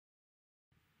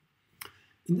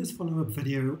In this follow-up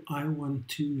video, I want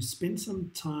to spend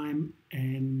some time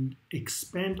and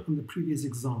expand on the previous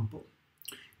example.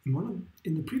 In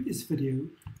the previous video,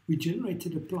 we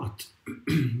generated a plot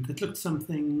that looked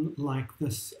something like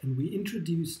this, and we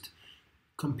introduced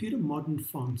computer modern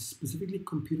fonts, specifically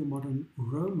computer modern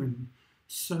Roman,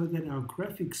 so that our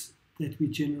graphics that we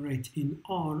generate in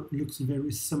R looks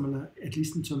very similar, at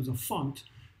least in terms of font,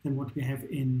 than what we have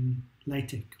in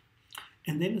LaTeX.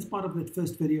 And then as part of that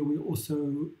first video, we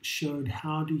also showed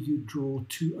how do you draw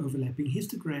two overlapping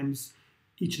histograms,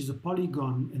 each as a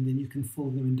polygon, and then you can fill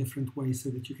them in different ways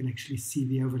so that you can actually see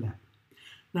the overlap.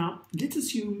 Now, let's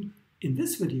assume in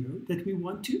this video that we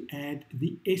want to add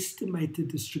the estimated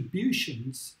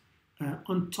distributions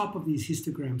on top of these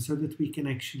histograms so that we can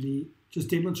actually just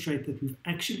demonstrate that we've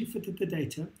actually fitted the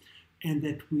data and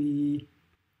that we're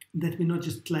not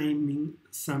just claiming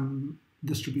some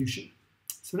distribution.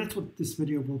 So that's what this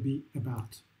video will be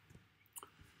about.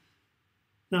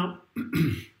 Now,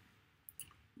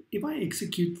 if I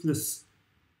execute this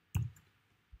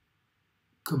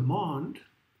command,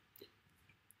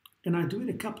 and I do it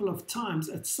a couple of times,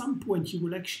 at some point you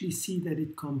will actually see that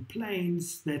it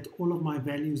complains that all of my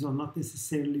values are not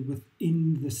necessarily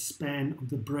within the span of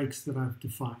the breaks that I've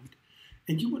defined.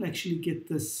 And you will actually get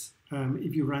this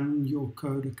if you run your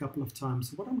code a couple of times.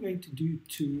 So what I'm going to do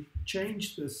to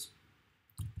change this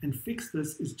and fix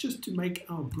this is just to make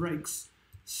our breaks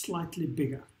slightly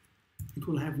bigger. It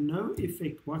will have no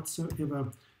effect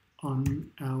whatsoever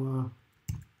on our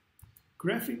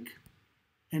graphic,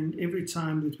 and every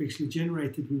time that we actually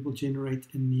generate it, we will generate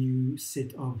a new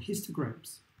set of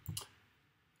histograms.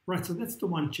 Right, so that's the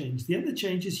one change. The other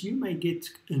change is you may get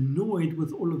annoyed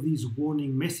with all of these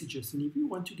warning messages, and if you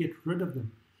want to get rid of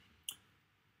them,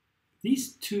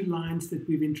 these two lines that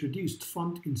we've introduced,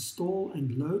 font install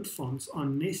and load fonts, are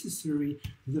necessary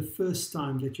the first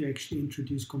time that you actually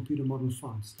introduce computer model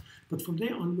fonts. But from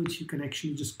there onwards, you can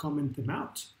actually just comment them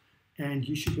out, and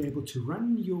you should be able to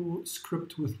run your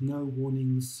script with no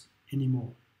warnings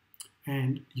anymore.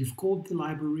 And you've called the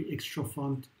library extra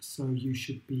font, so you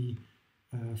should be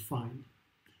fine.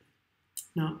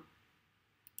 Now,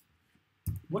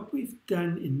 what we've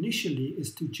done initially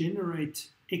is to generate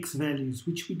X values,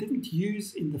 which we didn't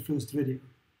use in the first video.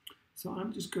 So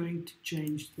I'm just going to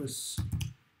change this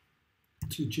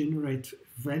to generate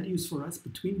values for us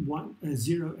between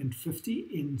 0 and 50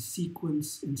 in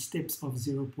sequence in steps of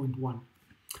 0.1.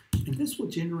 And this will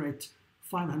generate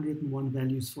 501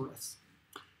 values for us.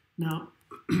 Now,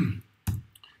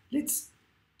 let's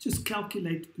just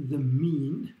calculate the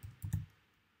mean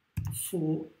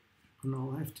for, and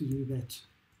I'll have to do that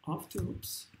after,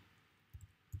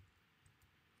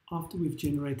 after we've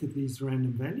generated these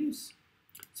random values.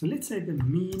 So let's say the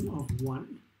mean of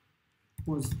 1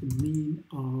 was the mean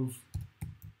of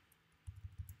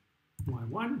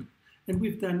y1, and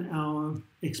we've done our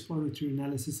exploratory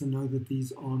analysis and know that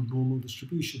these are normal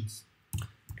distributions.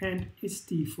 And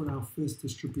ST for our first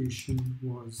distribution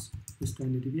was the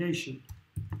standard deviation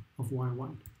of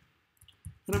y1.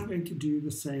 And I'm going to do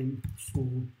the same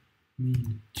for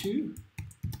mean 2,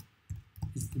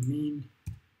 is the mean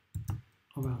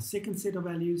of our second set of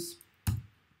values,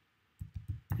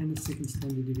 and the second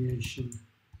standard deviation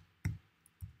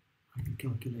I can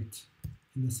calculate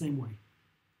in the same way.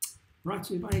 Right,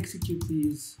 so if I execute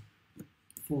these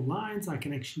 4 lines, I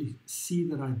can actually see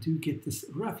that I do get this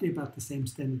roughly about the same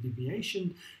standard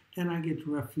deviation, and I get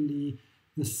roughly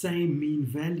the same mean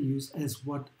values as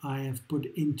what I have put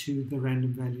into the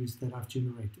random values that I've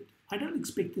generated. I don't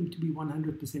expect them to be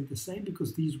 100% the same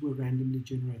because these were randomly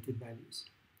generated values.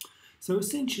 So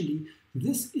essentially,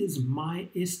 this is my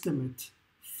estimate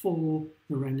for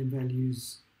the random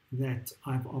values that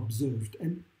I've observed.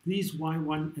 And these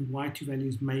y1 and y2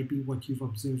 values may be what you've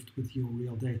observed with your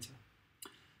real data.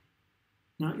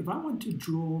 Now, if I want to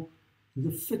draw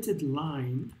the fitted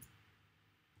line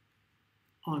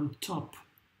on top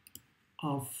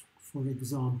of, for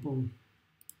example,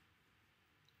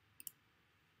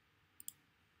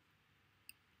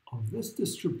 of this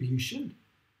distribution,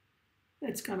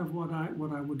 that's kind of what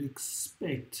I would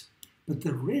expect. But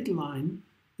the red line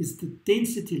is the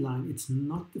density line. It's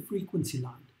not the frequency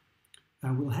line.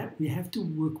 We have to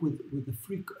work with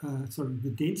the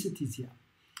densities here.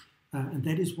 And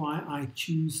that is why I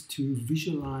choose to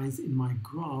visualize in my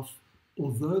graph,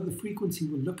 although the frequency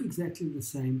will look exactly the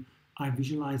same, I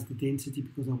visualize the density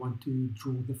because I want to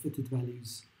draw the fitted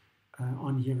values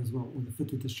on here as well, or the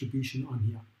fitted distribution on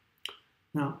here.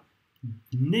 Now,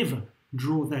 never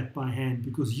draw that by hand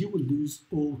because you will lose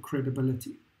all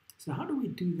credibility. So how do we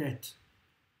do that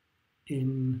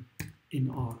in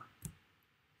R?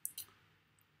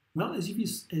 Well, as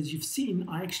you've seen,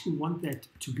 I actually want that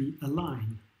to be a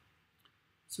line.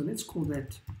 So let's call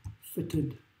that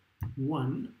fitted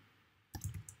 1.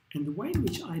 And the way in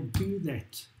which I do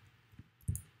that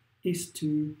is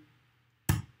to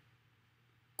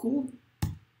call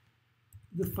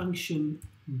the function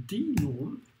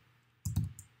dnorm,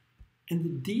 and the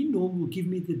dnorm will give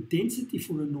me the density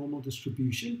for a normal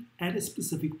distribution at a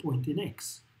specific point in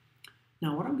x.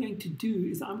 Now what I'm going to do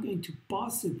is I'm going to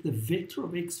pass it the vector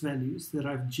of x values that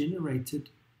I've generated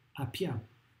up here.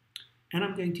 And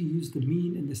I'm going to use the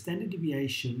mean and the standard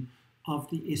deviation of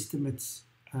the estimates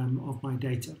of my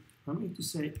data. I'm going to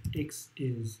say x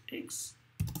is x.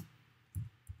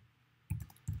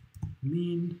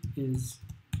 Mean is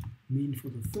mean for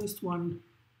the first one.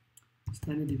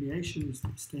 Standard deviation is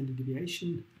the standard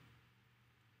deviation.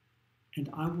 And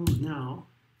I will now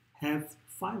have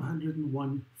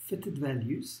 501 fitted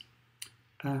values,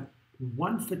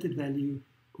 one fitted value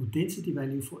or density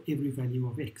value for every value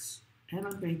of x. And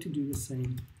I'm going to do the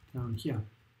same down here.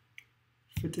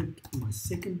 Fitted for my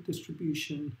second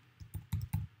distribution.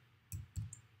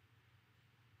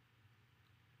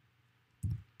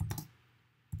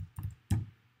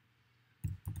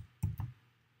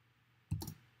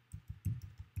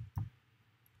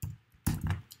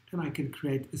 And I can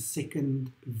create a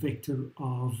second vector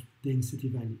of density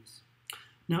values.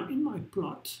 Now in my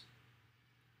plot,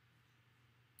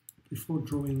 before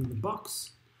drawing the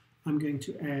box, I'm going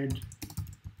to add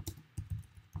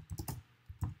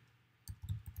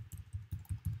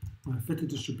my fitted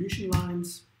distribution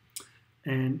lines,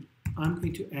 and I'm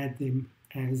going to add them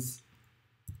as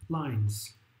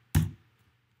lines.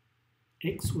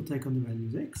 X will take on the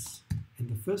values x, and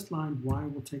the first line y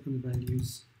will take on the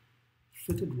values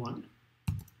fitted 1.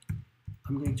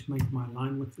 I'm going to make my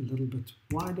line width a little bit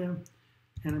wider,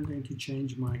 and I'm going to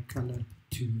change my color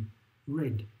to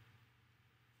red.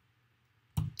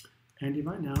 And if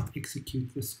I now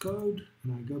execute this code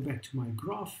and I go back to my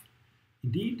graph,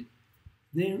 indeed,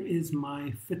 there is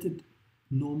my fitted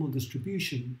normal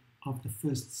distribution of the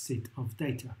first set of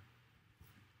data.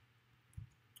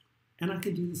 And I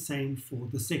can do the same for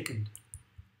the second.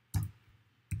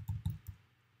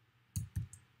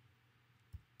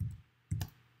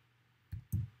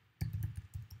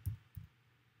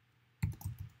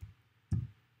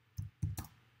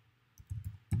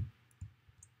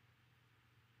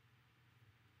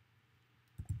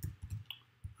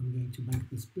 I'm going to make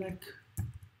this black,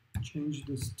 change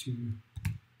this to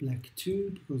black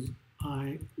 2 because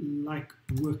I like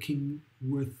working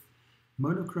with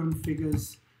monochrome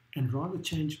figures, and rather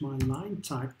change my line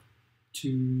type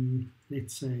to,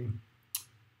 let's say,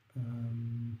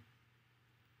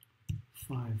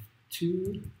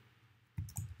 5.2,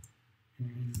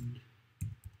 and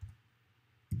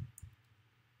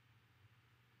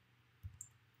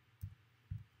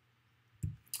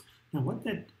now what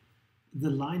the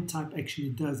line type actually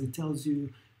does, it tells you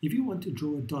if you want to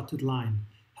draw a dotted line,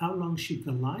 how long should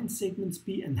the line segments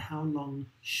be and how long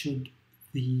should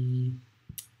the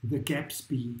gaps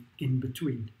be in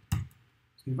between.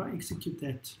 So if I execute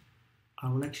that, I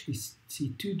will actually see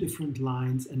two different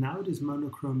lines, and now it is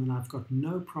monochrome, and I've got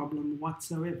no problem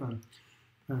whatsoever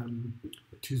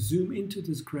to zoom into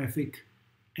this graphic,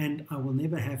 and I will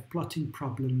never have plotting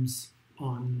problems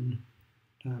on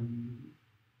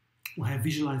or have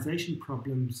visualization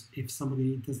problems if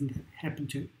somebody doesn't happen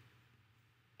to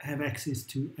have access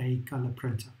to a color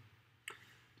printer.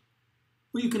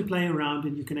 Or you can play around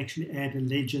and you can actually add a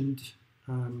legend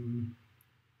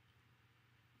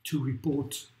to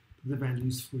report the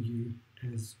values for you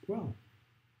as well.